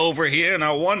fellow over here, and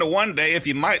I wonder one day if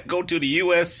he might go to the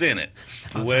U.S. Senate.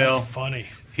 Oh, well, that's funny.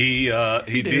 He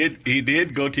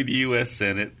did go to the U.S.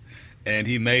 Senate, and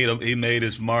he made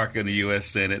his mark in the U.S.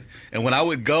 Senate. And when I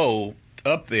would go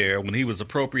up there, when he was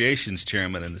appropriations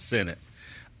chairman in the Senate,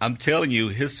 I'm telling you,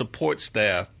 his support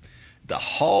staff, the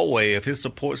hallway of his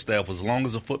support staff was as long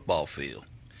as a football field.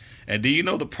 And do you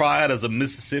know the pride as a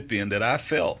Mississippian that I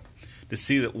felt to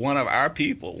see that one of our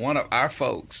people, one of our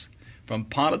folks from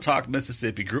Pontotoc,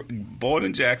 Mississippi, born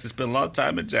in Jackson, spent a lot of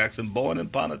time in Jackson, born in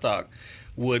Pontotoc,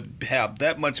 would have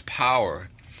that much power.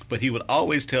 But he would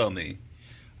always tell me,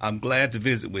 I'm glad to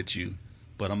visit with you,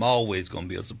 but I'm always going to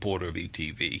be a supporter of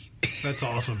ETV. That's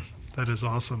awesome. That is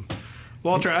awesome.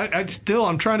 Walter,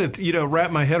 I'm trying to, wrap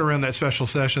my head around that special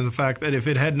session, the fact that if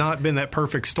it had not been that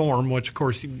perfect storm, which, of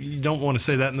course, you don't want to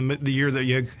say that in the year that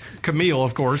you had Camille,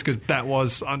 of course, because that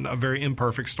was a very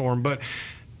imperfect storm, but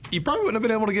you probably wouldn't have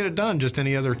been able to get it done just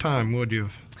any other time, would you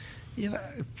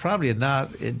have? Probably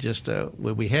not. It just,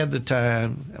 when we had the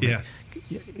time.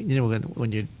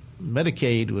 When you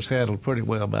Medicaid was handled pretty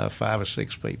well by 5 or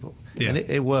 6 people. Yeah. And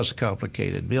it was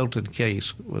complicated. Milton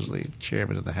Case was the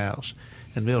chairman of the House,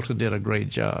 and Milton did a great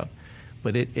job.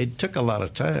 But it took a lot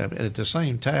of time. And at the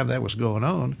same time that was going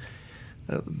on,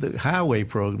 the highway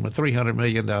program, a $300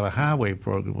 million highway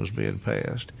program was being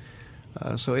passed.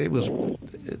 So it was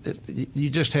you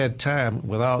just had time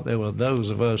without there were those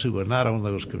of us who were not on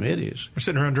those committees. We're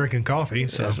sitting around drinking coffee.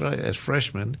 So. That's right, as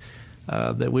freshmen.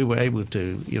 That we were able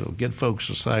to, get folks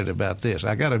excited about this.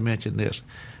 I got to mention this.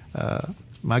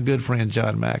 My good friend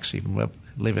John Maxey from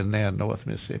living now in North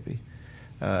Mississippi.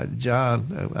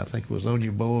 John, I think, was on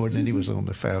your board, and then he was on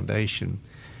the foundation.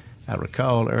 I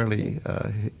recall early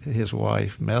his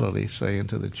wife, Melody, saying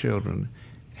to the children,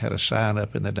 had a sign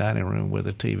up in the dining room where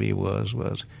the TV was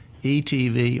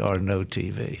ETV or no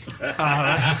TV.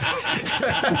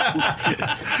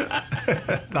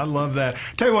 I love that.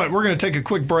 Tell you what, we're going to take a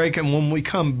quick break, and when we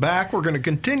come back, we're going to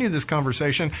continue this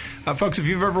conversation. Folks, if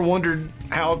you've ever wondered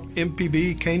how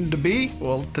MPB came to be,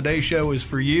 well, today's show is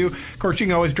for you. Of course, you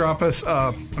can always drop us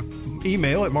an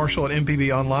email at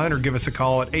marshall@mpbonline or give us a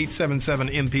call at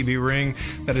 877-MPB-RING.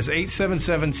 That is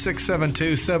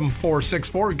 877-672-7464.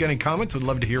 If you've got any comments, I'd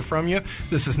love to hear from you.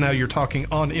 This is Now You're Talking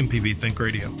on MPB Think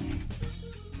Radio.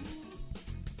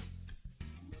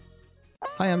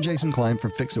 Hi, I'm Jason Klein from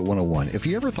Fix It 101. If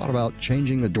you ever thought about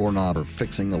changing the doorknob or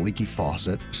fixing a leaky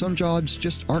faucet, some jobs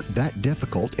just aren't that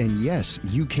difficult, and yes,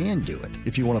 you can do it.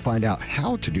 If you want to find out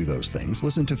how to do those things,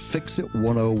 listen to Fix It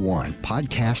 101,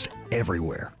 podcast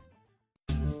everywhere.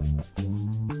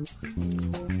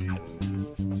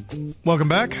 Welcome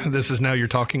back. This is Now You're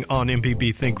Talking on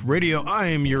MPB Think Radio. I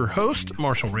am your host,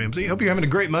 Marshall Ramsey. Hope you're having a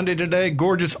great Monday today.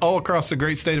 Gorgeous all across the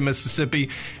great state of Mississippi.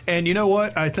 And you know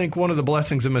what? I think one of the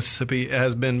blessings of Mississippi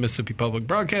has been Mississippi Public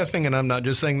Broadcasting. And I'm not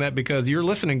just saying that because you're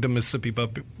listening to Mississippi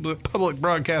Public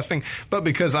Broadcasting, but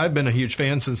because I've been a huge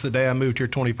fan since the day I moved here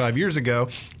 25 years ago.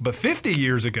 But 50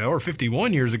 years ago, or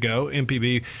 51 years ago,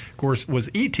 MPB, of course, was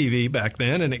ETV back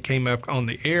then, and it came up on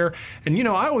the air. And, you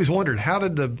know, I always wondered, how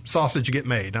did the sausage get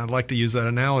made? I'd like to use that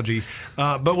analogy.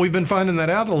 But we've been finding that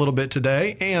out a little bit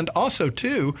today. And also,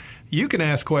 too, you can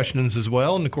ask questions as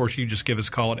well. And, of course, you just give us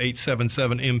a call at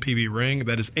 877-MPB-RING.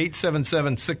 That is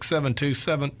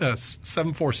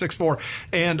 877-672-7464.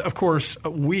 And, of course,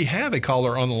 we have a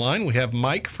caller on the line. We have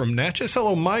Mike from Natchez.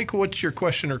 Hello, Mike. What's your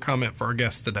question or comment for our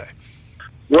guest today?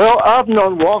 Well, I've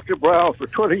known Walter Brown for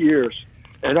 20 years,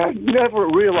 and I never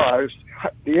realized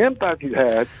the impact he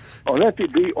had on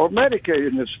MPB or Medicaid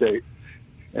in this state.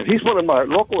 And he's one of my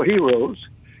local heroes,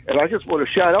 and I just want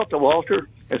to shout out to Walter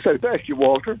and say thank you,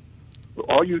 Walter, for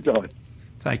all you've done.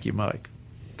 Thank you, Mike.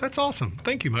 That's awesome.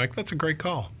 Thank you, Mike. That's a great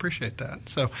call. Appreciate that.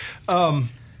 So,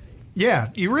 yeah,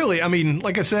 you really, I mean,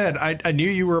 like I said, I knew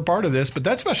you were a part of this, but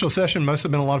that special session must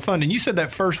have been a lot of fun. And you said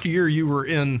that first year you were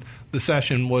in the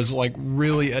session was like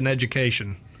really an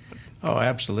education. Oh,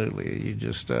 absolutely. You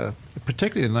just,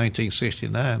 particularly in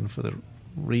 1969, for the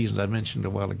reasons I mentioned a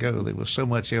while ago, there was so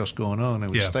much else going on,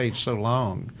 and we stayed so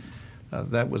long.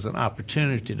 That was an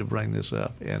opportunity to bring this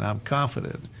up, and I'm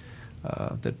confident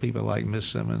that people like Miss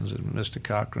Simmons and Mr.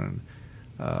 Cochran,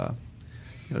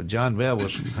 John Bell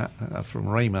was from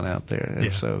Raymond out there,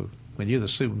 and so when you're the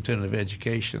superintendent of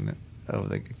education of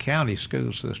the county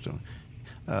school system,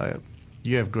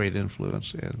 you have great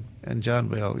influence, and John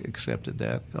Bell accepted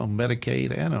that on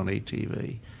Medicaid and on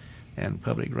ATV and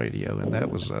public radio, and that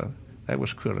was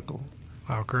critical.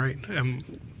 Oh, great!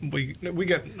 We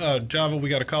got Java. We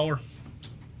got a caller.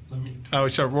 Oh,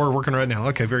 so we're working right now.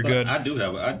 Okay, very good. I do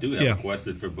have a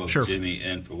question for both Jimmy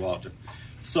and for Walter.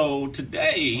 So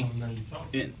today,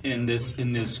 in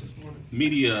this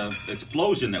media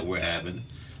explosion that we're having,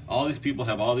 all these people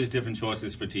have all these different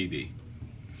choices for TV.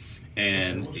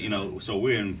 And, so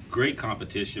we're in great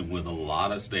competition with a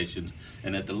lot of stations.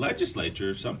 And at the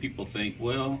legislature, some people think,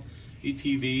 well,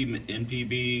 ETV,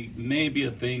 MPB may be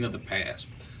a thing of the past.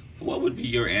 What would be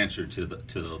your answer to the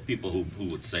people who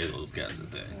would say those kinds of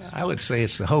things? I would say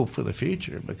it's the hope for the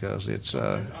future, because it's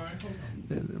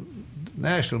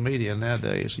national media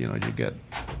nowadays. You got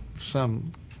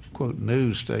some, quote,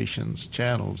 news stations,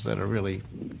 channels that are really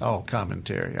all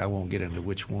commentary. I won't get into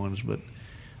which ones, but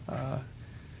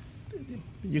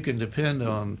you can depend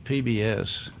on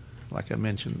PBS, like I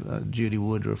mentioned, Judy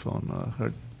Woodruff on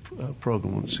her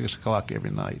program at 6 o'clock every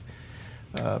night.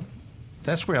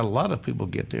 That's where a lot of people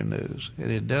get their news, and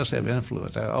it does have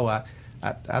influence.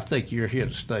 I think you're here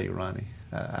to stay, Ronnie.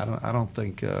 I don't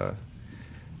think.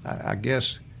 I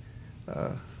guess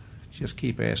just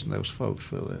keep asking those folks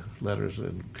for the letters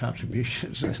and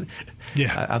contributions.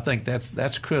 I think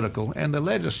that's critical, and the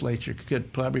legislature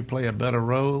could probably play a better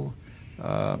role.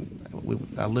 I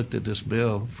looked at this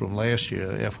bill from last year,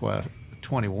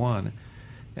 FY21,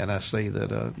 and I see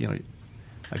that I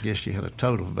guess you had a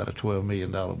total of about a $12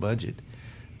 million budget.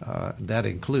 That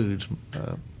includes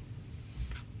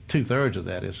 2/3 of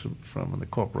that is from the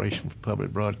Corporation for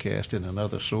Public Broadcasting and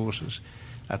other sources.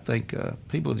 I think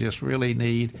people just really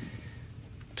need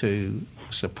to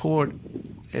support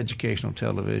educational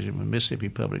television and Mississippi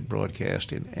Public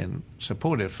Broadcasting and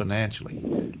support it financially.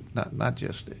 Not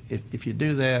just if you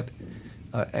do that,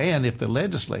 and if the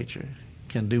legislature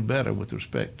can do better with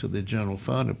respect to the general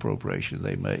fund appropriation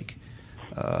they make.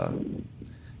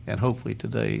 And hopefully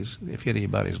today's, if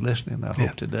anybody's listening, I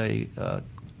hope today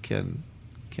can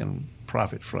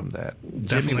profit from that.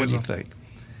 Definitely. Jimmy, what do you think?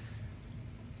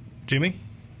 Jimmy?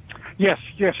 Yes.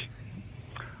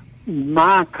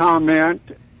 My comment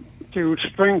to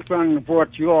strengthen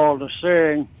what you all are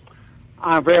saying,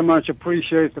 I very much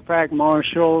appreciate the fact,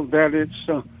 Marshall, that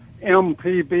it's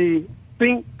MPB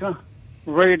Think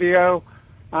Radio.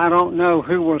 I don't know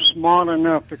who was smart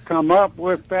enough to come up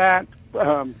with that,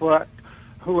 but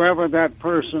whoever that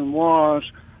person was,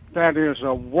 that is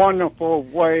a wonderful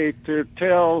way to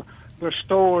tell the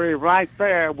story right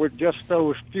there with just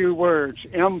those few words.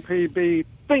 MPB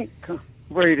Think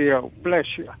Radio. Bless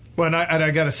you. Well, and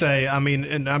I got to say, I mean,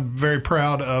 and I'm very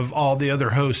proud of all the other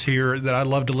hosts here that I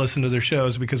love to listen to their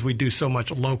shows because we do so much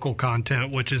local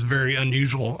content, which is very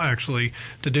unusual, actually,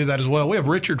 to do that as well. We have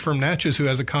Richard from Natchez who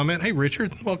has a comment. Hey,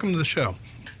 Richard, welcome to the show.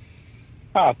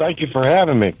 Thank you for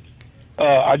having me.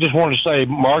 I just wanted to say,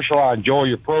 Marshall, I enjoy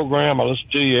your program. I listen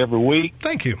to you every week.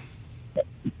 Thank you.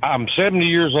 I'm 70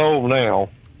 years old now.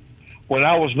 When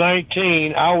I was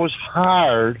 19, I was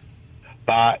hired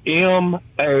by MAETV.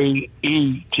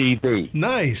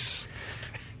 Nice.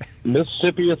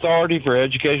 Mississippi Authority for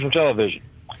Educational Television.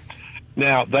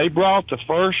 Now, they brought the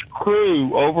first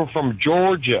crew over from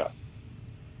Georgia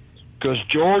because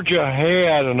Georgia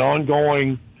had an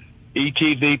ongoing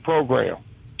ETV program.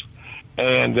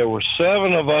 And there were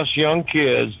 7 of us young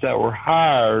kids that were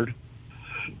hired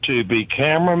to be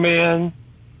cameramen,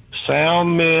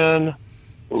 sound men,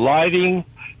 lighting,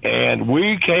 and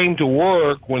we came to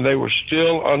work when they were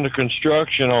still under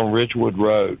construction on Ridgewood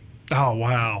Road. Oh,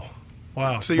 wow.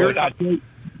 So you're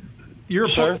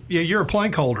a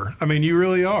plank holder. I mean, you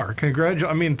really are.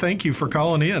 Thank you for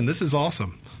calling in. This is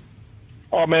awesome.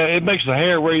 Oh, man, it makes the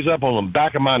hair raise up on the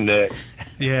back of my neck.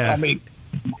 Yeah. I mean,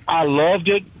 I loved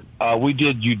it. We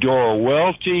did Eudora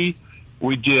Welty.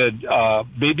 We did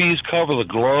BB's Cover the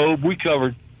Globe. We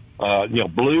covered,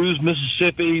 Blues,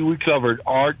 Mississippi. We covered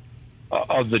art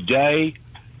of the day.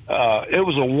 It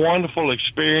was a wonderful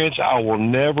experience. I will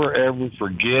never, ever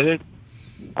forget it.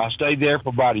 I stayed there for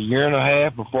about a year and a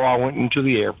half before I went into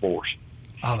the Air Force.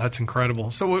 Oh, that's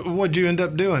incredible. So what did you end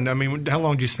up doing? I mean, how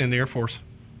long did you stay in the Air Force?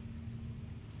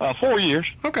 4 years.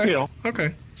 Okay.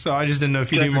 Okay. So I just didn't know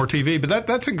if you do more TV,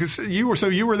 but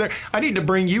you were there. I need to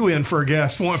bring you in for a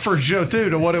guest for a show too,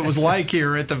 to what it was like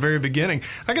here at the very beginning.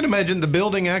 I can imagine the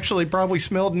building actually probably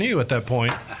smelled new at that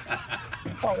point.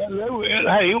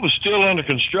 Hey, it was still under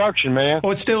construction, man.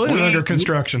 Oh, it still is under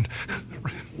construction.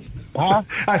 Huh?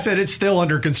 I said it's still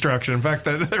under construction. In fact,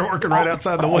 they're working right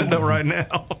outside the window right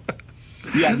now.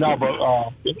 Yeah, no,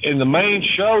 but in the main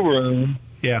showroom,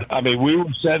 yeah, I mean, we were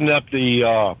setting up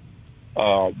the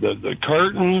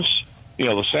curtains,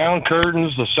 the sound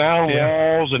curtains, the sound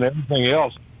walls, and everything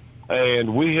else.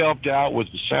 And we helped out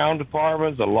with the sound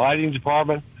department, the lighting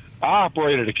department. I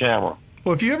operated a camera.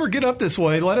 Well, if you ever get up this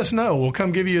way, let us know. We'll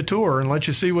come give you a tour and let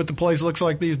you see what the place looks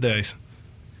like these days.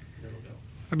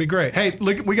 That'd be great. Hey,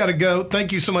 look, we got to go.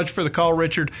 Thank you so much for the call,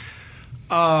 Richard.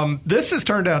 This has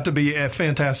turned out to be a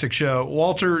fantastic show.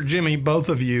 Walter, Jimmy, both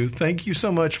of you, thank you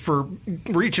so much for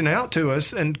reaching out to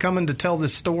us and coming to tell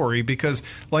this story because,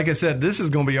 like I said, this is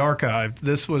going to be archived.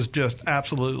 This was just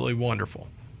absolutely wonderful.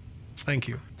 Thank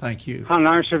you. Thank you. How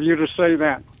nice of you to say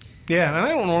that. Yeah, and I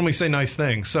don't normally say nice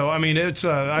things. So, I mean,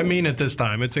 I mean it this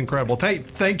time. It's incredible. Hey,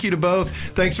 thank you to both.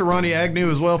 Thanks to Ronnie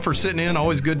Agnew as well for sitting in.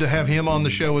 Always good to have him on the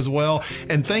show as well.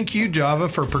 And thank you, Java,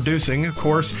 for producing. Of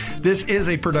course, this is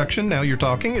a production. Now You're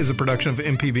Talking is a production of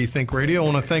MPB Think Radio. I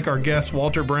want to thank our guests,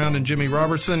 Walter Brown and Jimmy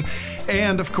Robertson.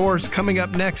 And, of course, coming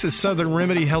up next is Southern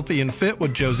Remedy Healthy and Fit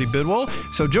with Josie Bidwell.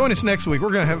 So join us next week.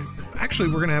 We're going to have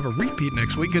a repeat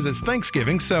next week because it's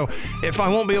Thanksgiving. So if I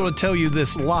won't be able to tell you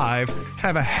this live,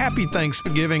 have a happy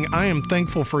Thanksgiving. I am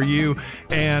thankful for you.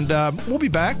 And we'll be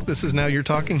back. This is Now You're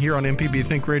Talking here on MPB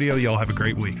Think Radio. Y'all have a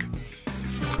great week.